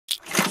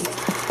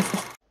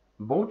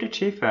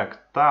Bowditch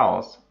effect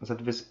tells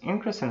that with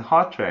increase in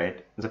heart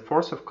rate, the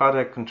force of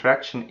cardiac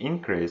contraction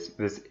increases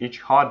with each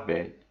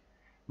heartbeat.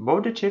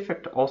 Bowditch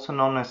effect, also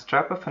known as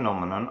trapper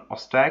phenomenon or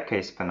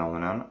staircase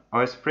phenomenon,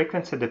 or as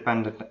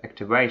frequency-dependent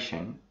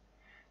activation.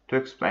 To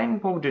explain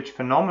Bowditch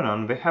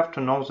phenomenon, we have to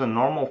know the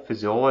normal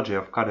physiology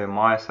of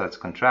cardiomyocytes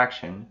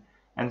contraction,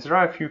 and there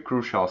are a few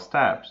crucial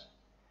steps.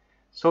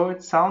 So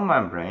its cell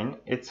membrane,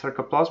 its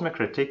sarcoplasmic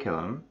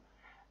reticulum,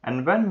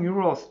 and when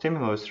neural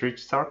stimulus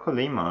reaches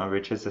sarcolemma,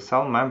 which is the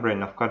cell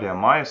membrane of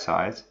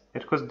cardiomyocytes,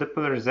 it causes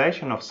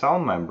depolarization of cell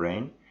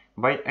membrane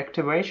by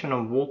activation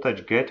of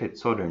voltage-gated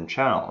sodium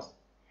channels.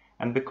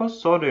 And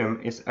because sodium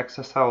is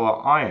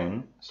extracellular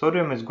ion,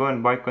 sodium is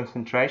going by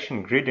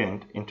concentration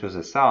gradient into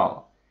the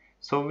cell.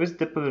 So with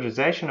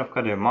depolarization of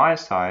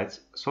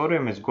cardiomyocytes,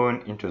 sodium is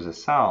going into the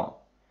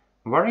cell.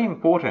 Very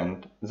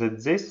important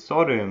that this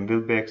sodium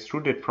will be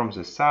extruded from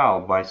the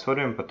cell by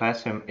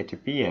sodium-potassium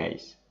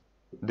ATPase.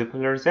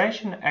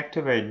 Depolarization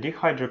activates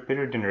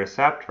dihydropyridine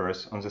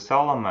receptors on the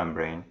cellular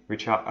membrane,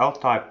 which are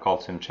L-type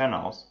calcium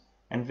channels.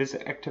 And with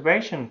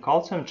activation,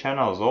 calcium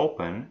channels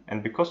open,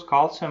 and because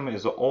calcium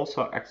is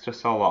also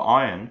extracellular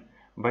ion,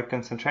 by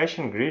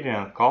concentration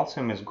gradient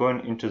calcium is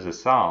going into the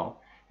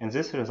cell, and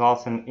this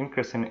results in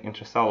increase in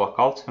intracellular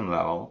calcium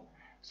level.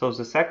 So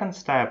the second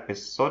step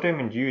is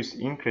sodium-induced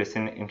increase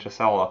in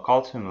intracellular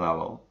calcium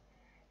level.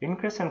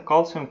 Increase in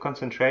calcium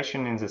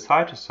concentration in the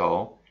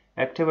cytosol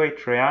activate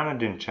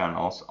ryanodine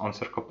channels on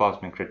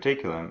sarcoplasmic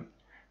reticulum.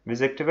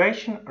 With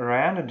activation,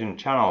 ryanodine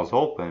channels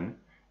open,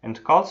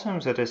 and calcium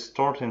that is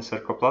stored in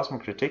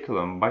sarcoplasmic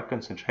reticulum by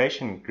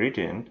concentration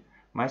gradient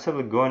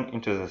massively going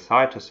into the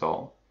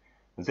cytosol.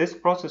 This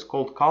process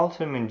called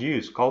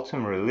calcium-induced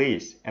calcium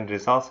release and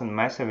results in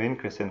massive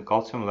increase in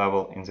calcium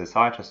level in the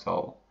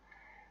cytosol.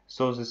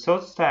 So the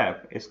third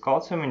step is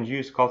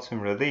calcium-induced calcium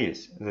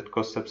release that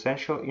causes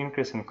substantial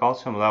increase in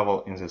calcium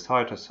level in the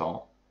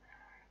cytosol.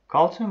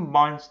 Calcium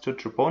binds to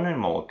troponin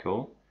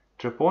molecule.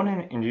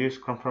 Troponin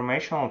induces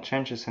conformational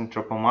changes in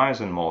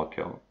tropomyosin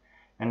molecule,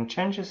 and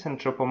changes in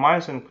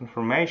tropomyosin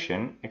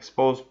conformation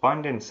expose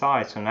binding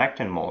sites on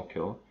actin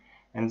molecule,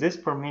 and this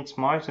permits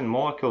myosin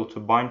molecule to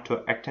bind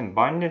to actin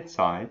binding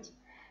sites.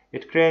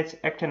 It creates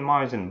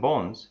actin-myosin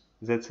bonds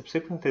that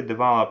subsequently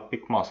develop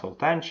peak muscle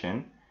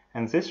tension,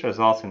 and this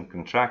results in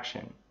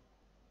contraction.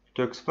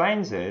 To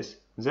explain this,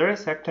 there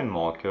is actin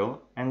molecule,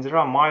 and there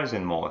are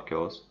myosin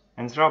molecules,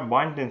 and there are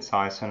binding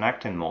sites on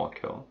actin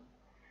molecule.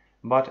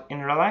 But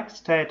in relaxed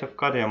state of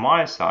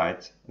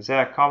cardiomyocytes, they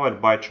are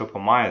covered by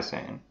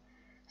tropomyosin.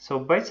 So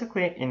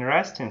basically, in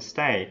resting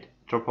state,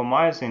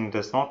 tropomyosin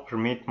does not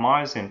permit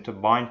myosin to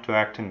bind to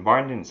actin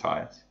binding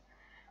sites.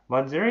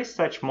 But there is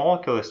such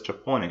molecule as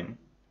troponin.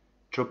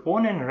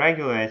 Troponin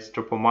regulates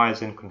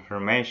tropomyosin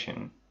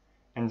conformation,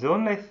 and the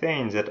only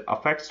thing that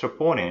affects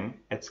troponin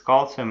is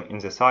calcium in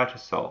the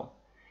cytosol.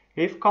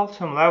 If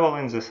calcium level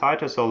in the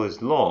cytosol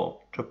is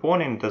low,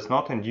 troponin does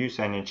not induce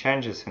any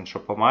changes in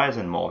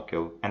tropomyosin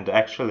molecule, and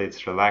actually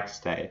its relaxed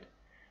state.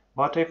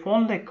 But if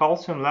only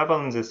calcium level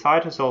in the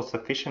cytosol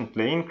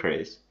sufficiently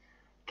increase,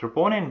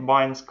 troponin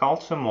binds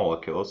calcium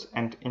molecules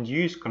and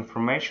induces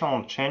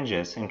conformational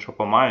changes in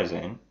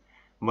tropomyosin.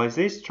 By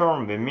this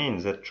term we mean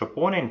that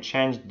troponin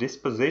changed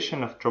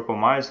disposition of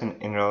tropomyosin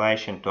in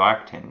relation to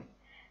actin,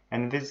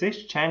 and with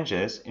these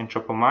changes in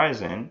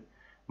tropomyosin,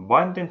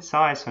 binding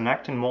sites on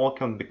actin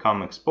molecule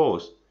become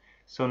exposed.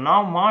 So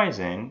now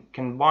myosin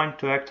can bind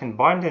to actin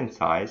binding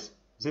sites.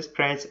 This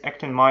creates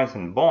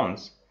actin-myosin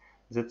bonds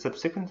that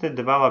subsequently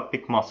develop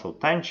peak muscle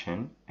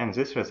tension, and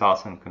this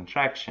results in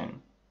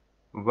contraction.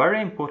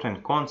 Very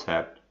important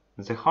concept: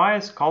 the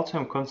highest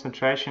calcium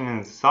concentration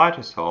in the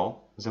cytosol,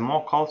 the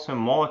more calcium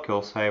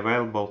molecules are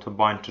available to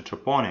bind to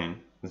troponin.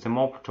 The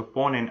more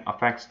troponin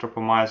affects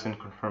tropomyosin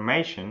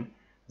conformation,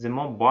 the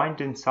more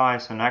binding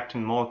sites on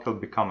actin molecule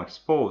become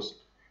exposed,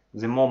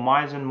 the more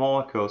myosin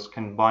molecules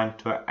can bind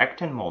to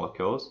actin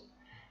molecules,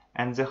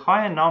 and the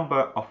higher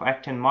number of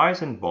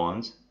actin-myosin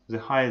bonds, the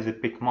higher the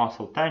peak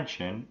muscle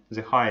tension,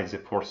 the higher the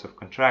force of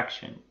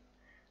contraction.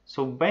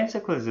 So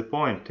basically the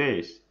point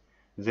is,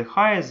 the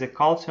higher the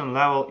calcium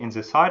level in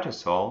the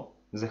cytosol,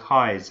 the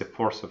higher is the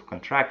force of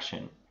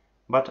contraction.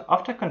 But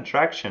after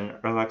contraction,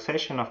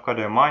 relaxation of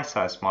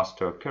cardiomyocytes must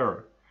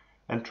occur,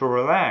 and to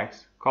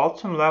relax,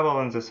 calcium level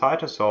in the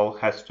cytosol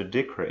has to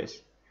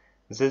decrease.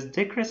 This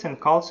decrease in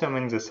calcium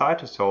in the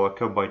cytosol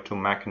occurs by two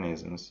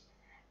mechanisms: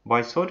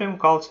 by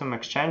sodium-calcium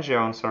exchanger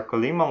on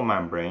sarcolemmal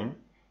membrane,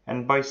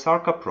 and by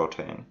SERCA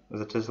protein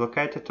that is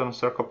located on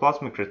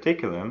sarcoplasmic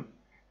reticulum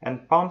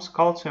and pumps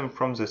calcium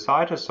from the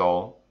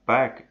cytosol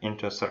back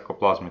into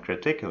sarcoplasmic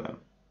reticulum.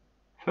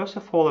 First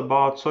of all,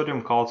 about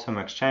sodium-calcium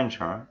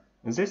exchanger.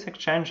 This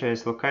exchanger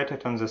is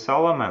located on the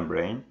cellular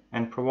membrane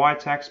and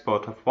provides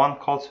export of one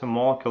calcium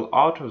molecule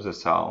out of the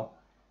cell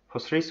for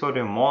 3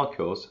 sodium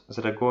molecules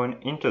that are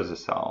going into the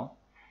cell.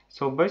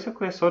 So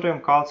basically,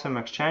 sodium-calcium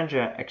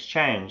exchanger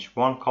exchange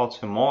one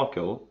calcium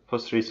molecule for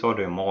 3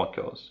 sodium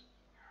molecules.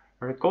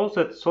 Recall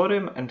that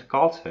sodium and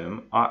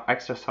calcium are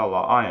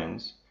extracellular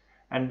ions,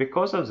 and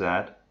because of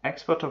that,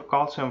 export of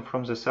calcium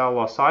from the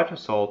cellular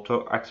cytosol to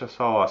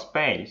extracellular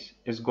space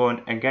is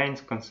going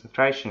against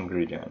concentration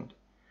gradient,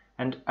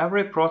 and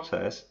every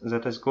process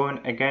that is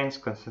going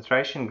against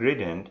concentration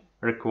gradient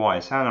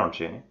requires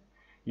energy,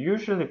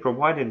 usually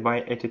provided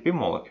by ATP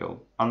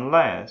molecule,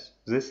 unless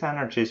this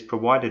energy is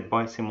provided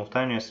by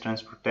simultaneous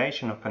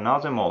transportation of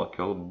another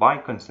molecule by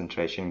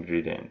concentration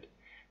gradient,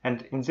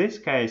 and in this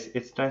case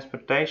it's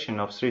transportation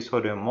of 3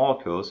 sodium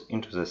molecules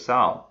into the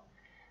cell.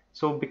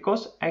 So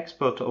because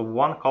export of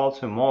 1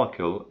 calcium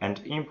molecule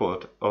and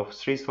import of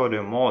 3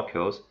 sodium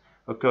molecules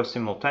occur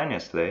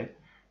simultaneously,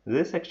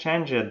 this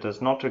exchanger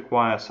does not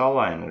require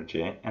solar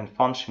energy and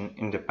function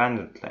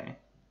independently.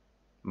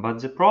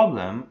 But the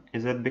problem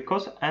is that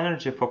because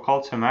energy for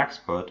calcium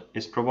export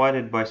is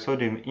provided by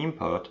sodium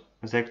import,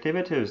 the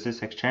activity of this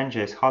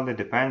exchanger hardly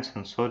depends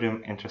on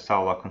sodium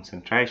intracellular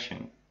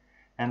concentration,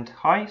 and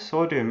high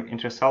sodium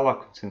intracellular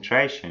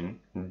concentration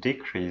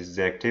decreases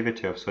the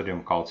activity of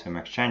sodium-calcium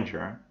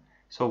exchanger.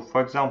 So,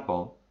 for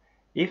example,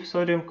 if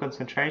sodium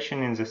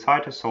concentration in the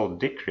cytosol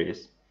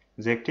decreases,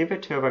 the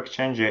activity of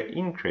exchanger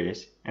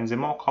increases and the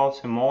more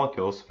calcium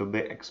molecules will be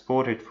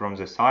exported from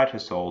the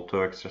cytosol to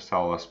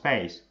extracellular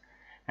space.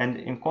 And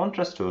in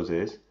contrast to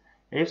this,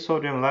 if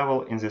sodium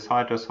level in the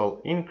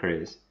cytosol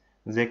increases,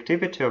 the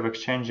activity of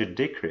exchanger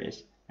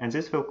decreases, and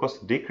this will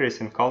cause a decrease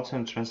in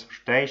calcium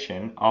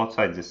transportation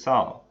outside the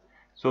cell,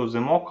 so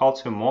the more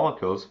calcium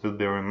molecules will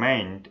be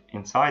remained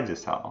inside the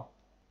cell.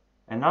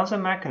 Another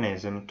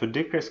mechanism to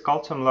decrease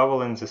calcium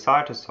level in the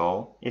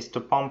cytosol is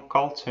to pump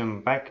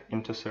calcium back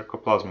into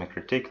sarcoplasmic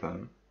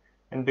reticulum.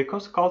 And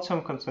because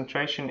calcium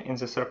concentration in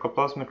the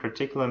sarcoplasmic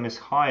reticulum is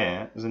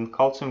higher than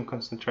calcium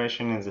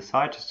concentration in the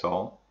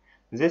cytosol,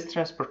 this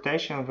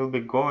transportation will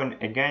be going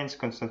against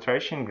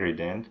concentration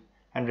gradient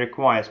and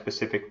require a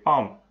specific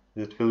pump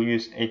that will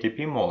use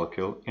ATP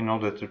molecule in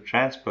order to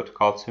transport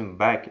calcium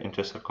back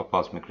into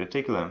sarcoplasmic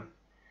reticulum.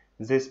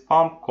 This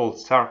pump called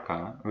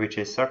SERCA, which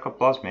is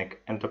sarcoplasmic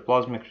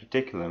endoplasmic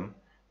reticulum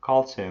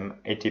calcium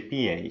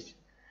ATPase,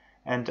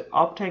 and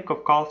uptake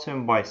of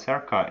calcium by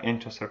SERCA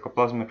into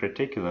sarcoplasmic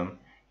reticulum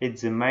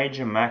is the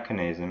major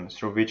mechanism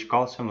through which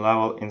calcium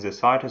level in the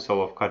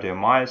cytosol of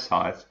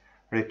cardiomyocytes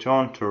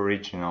return to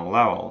original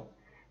level.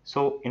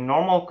 So in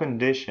normal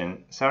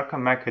condition, SERCA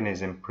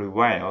mechanism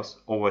prevails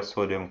over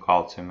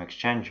sodium-calcium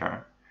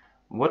exchanger.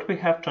 What we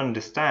have to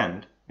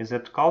understand is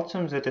that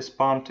calcium that is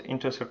pumped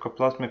into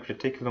sarcoplasmic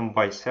reticulum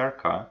by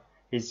SERCA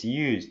is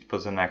used for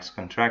the next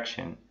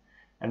contraction,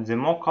 and the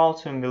more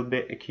calcium will be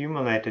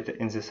accumulated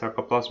in the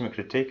sarcoplasmic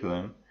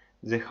reticulum,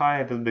 the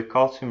higher will be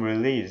calcium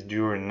released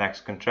during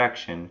next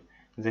contraction,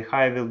 the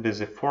higher will be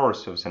the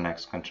force of the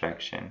next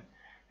contraction.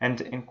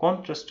 And in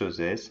contrast to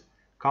this,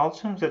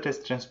 calcium that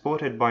is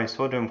transported by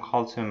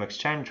sodium-calcium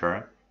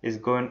exchanger is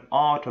going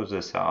out of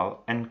the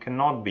cell and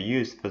cannot be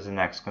used for the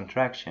next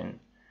contraction.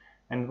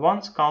 And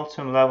once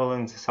calcium level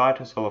in the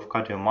cytosol of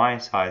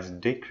cardiomyocytes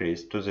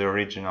decreases to the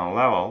original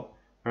level,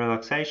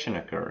 relaxation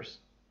occurs.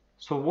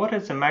 So what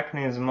is the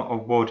mechanism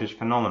of Bowditch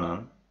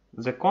phenomenon?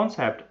 The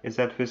concept is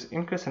that with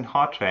increase in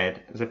heart rate,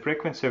 the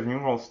frequency of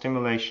neural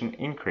stimulation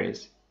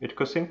increases. It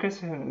causes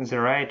increase in the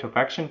rate of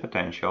action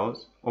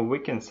potentials, or we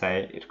can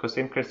say it causes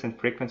increase in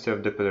frequency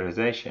of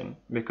depolarization,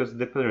 because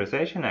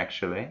depolarization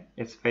actually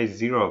is phase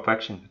 0 of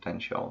action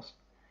potentials.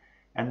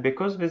 And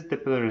because with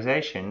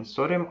depolarization,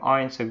 sodium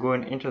ions are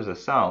going into the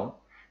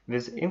cell,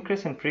 with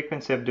increase in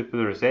frequency of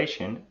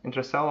depolarization,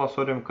 intracellular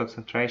sodium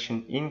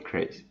concentration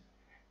increases.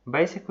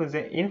 Basically,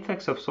 the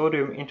influx of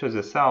sodium into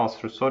the cells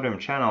through sodium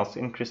channels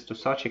increases to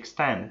such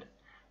extent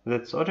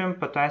that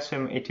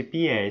sodium-potassium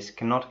ATPase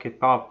cannot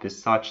keep up with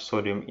such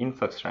sodium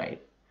influx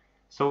rate.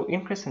 So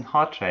increase in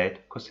heart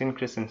rate causes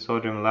increase in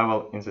sodium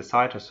level in the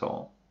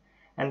cytosol.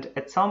 And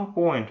at some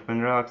point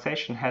when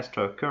relaxation has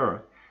to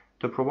occur,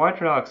 to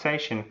provide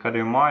relaxation,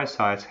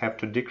 cardiomyocytes have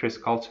to decrease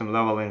calcium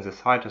level in the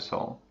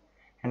cytosol.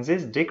 And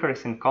this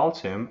decrease in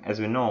calcium, as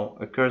we know,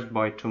 occurs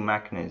by 2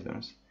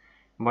 mechanisms: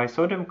 by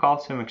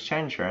sodium-calcium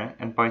exchanger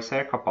and by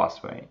SERCA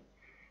pathway.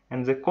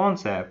 And the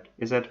concept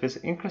is that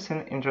with increase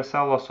in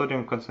intracellular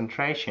sodium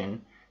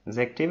concentration,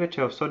 the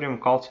activity of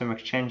sodium-calcium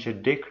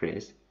exchanger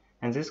decreases,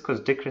 and this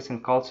causes decrease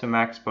in calcium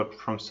export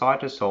from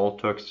cytosol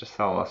to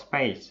extracellular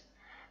space,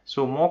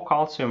 so more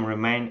calcium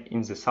remains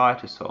in the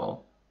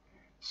cytosol.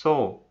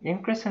 So,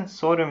 increase in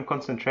sodium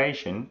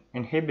concentration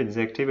inhibits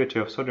the activity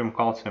of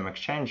sodium-calcium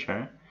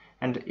exchanger,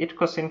 and it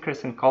causes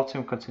increase in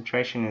calcium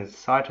concentration in the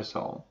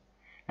cytosol.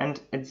 And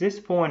at this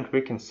point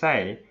we can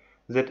say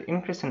that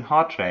increase in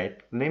heart rate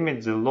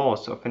limits the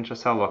loss of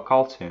intracellular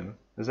calcium,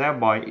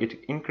 thereby it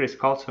increases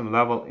calcium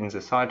level in the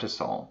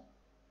cytosol.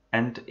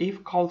 And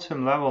if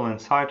calcium level in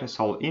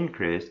cytosol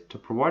increases, to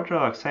provide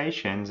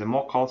relaxation, the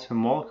more calcium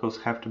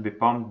molecules have to be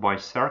pumped by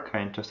SERCA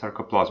into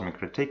sarcoplasmic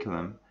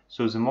reticulum,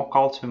 so the more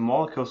calcium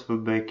molecules will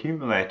be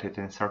accumulated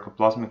in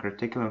sarcoplasmic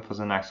reticulum for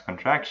the next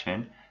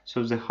contraction,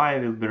 so the higher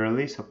will be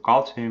release of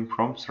calcium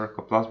from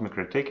sarcoplasmic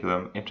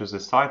reticulum into the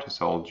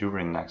cytosol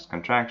during next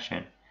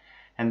contraction.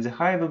 And the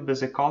higher will be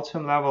the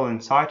calcium level in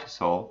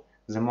cytosol,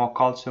 the more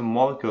calcium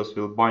molecules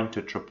will bind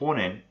to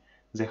troponin,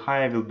 the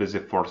higher will be the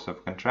force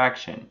of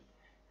contraction.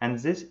 And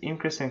this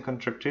increase in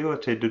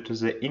contractility due to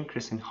the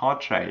increase in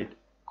heart rate,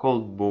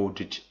 called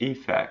Bowditch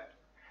effect.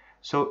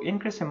 So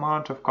increased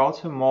amount of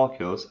calcium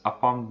molecules are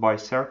pumped by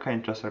SERCA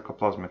into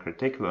sarcoplasmic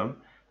reticulum.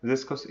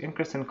 This causes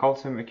increase in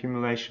calcium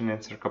accumulation in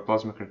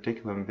sarcoplasmic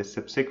reticulum with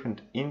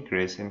subsequent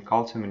increase in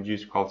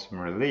calcium-induced calcium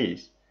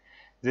release.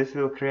 This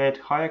will create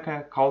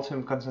higher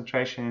calcium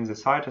concentration in the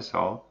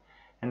cytosol,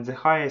 and the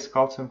higher is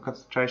calcium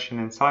concentration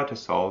in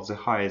cytosol, the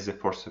higher is the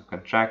force of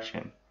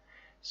contraction.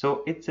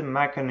 So it's a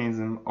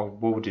mechanism of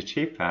Bowditch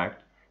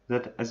effect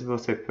that, as we'll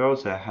see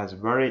further, has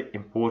very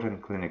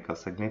important clinical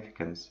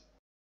significance.